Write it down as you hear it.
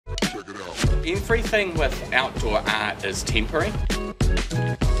Everything with outdoor art is temporary.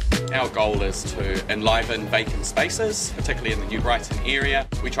 Our goal is to enliven vacant spaces, particularly in the New Brighton area.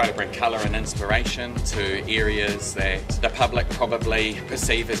 We try to bring colour and inspiration to areas that the public probably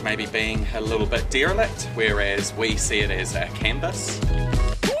perceive as maybe being a little bit derelict, whereas we see it as a canvas.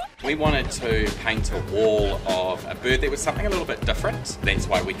 We wanted to paint a wall of a bird that was something a little bit different. That's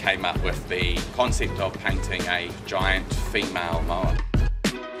why we came up with the concept of painting a giant female moa.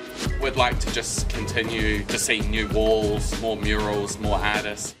 We'd like to just continue to see new walls, more murals, more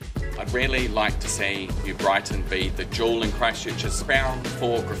artists. I'd really like to see New Brighton be the jewel in Christchurch's crown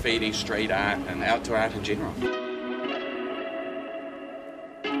for graffiti, street art and outdoor art in general.